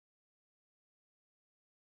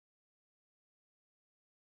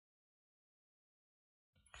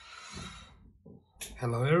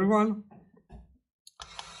Hello everyone.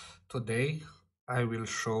 Today I will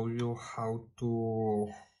show you how to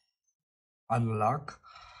unlock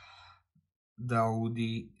the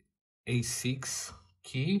Audi A6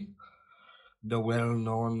 key, the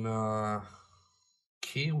well-known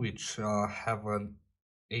key which have an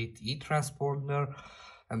 8E transponder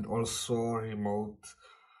and also remote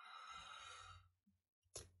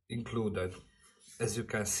included. As you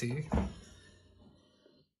can see,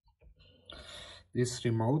 this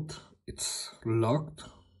remote, it's locked.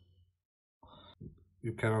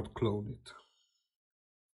 You cannot close it.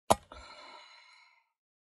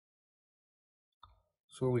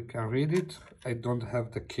 So we can read it. I don't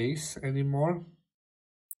have the case anymore.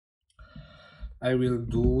 I will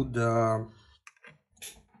do the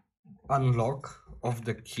unlock of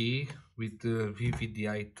the key with the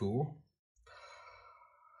VVDI2.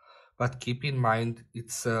 But keep in mind,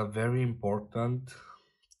 it's very important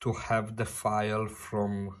to have the file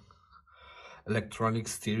from electronic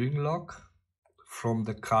steering lock from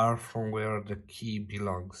the car from where the key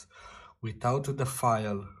belongs. Without the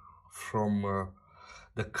file from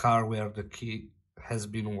the car where the key has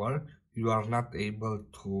been worked, you are not able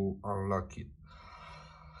to unlock it.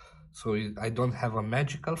 So I don't have a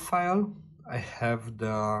magical file. I have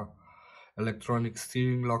the electronic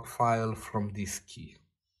steering lock file from this key.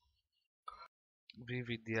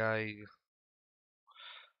 VVDI2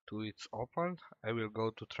 it's open. I will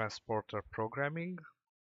go to Transponder programming.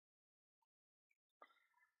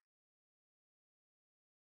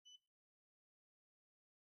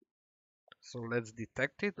 So let's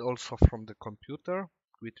detect it also from the computer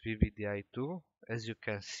with VVDI2. As you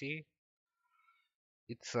can see,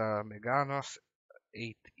 it's a Meganos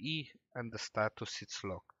 8E and the status is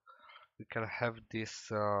locked. We can have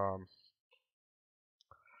this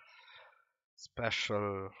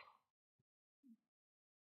special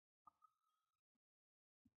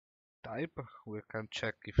type. We can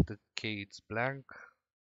check if the key is blank.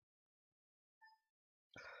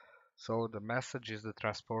 So the message is the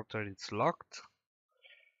transporter is locked.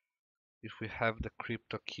 If we have the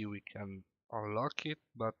crypto key, we can unlock it,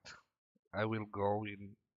 but I will go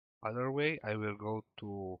in other way. I will go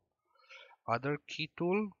to other key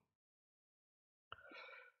tool.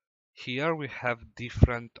 Here we have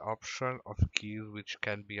different option of keys which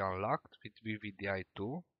can be unlocked with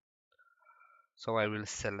VVDI2. So I will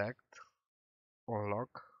select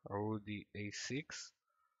unlock Audi A6.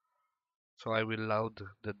 So I will load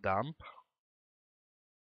the dump.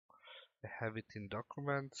 I have it in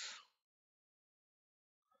documents.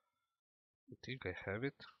 I think I have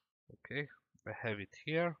it. Okay, I have it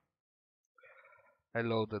here. I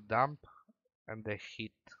load the dump and I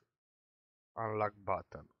hit unlock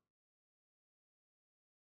button.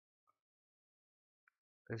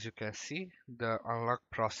 As you can see, the unlock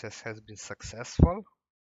process has been successful.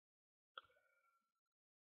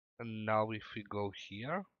 And now if we go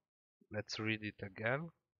here, let's read it again.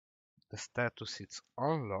 The status is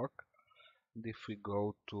unlock. And if we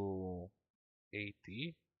go to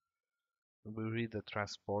 80, we read the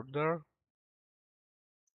transponder.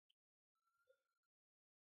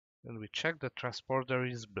 And we check the transponder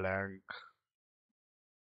is blank.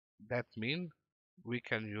 That means we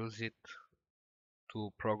can use it to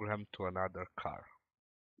program to another car.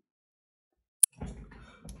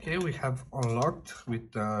 Okay, we have unlocked with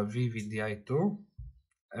VVDI2.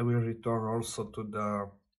 I will return also to the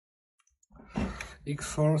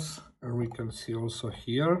X-Force, and we can see also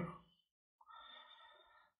here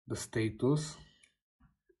the status.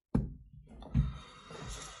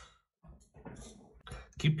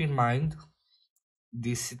 Keep in mind,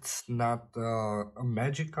 this is not a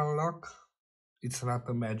magic unlock. It's not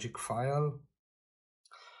a magic file.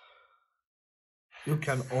 You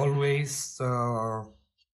can always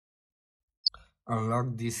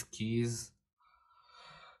unlock these keys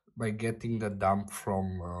by getting the dump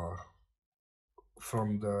from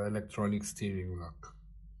the electronic steering lock.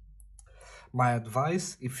 My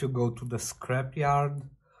advice, if you go to the scrapyard,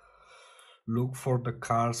 look for the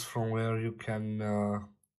cars from where you can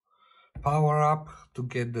power up to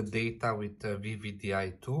get the data with the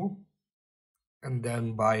VVDI2, and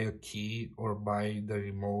then buy a key or buy the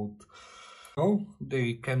remote. So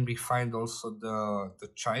they can be find also the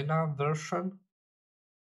China version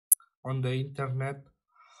on the internet,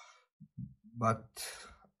 but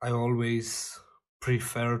I always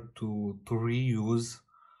prefer to reuse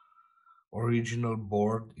original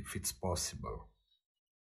board if it's possible.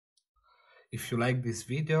 If you like this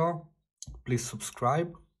video, please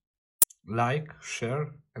subscribe, like,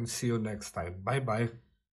 share, and see you next time. Bye bye.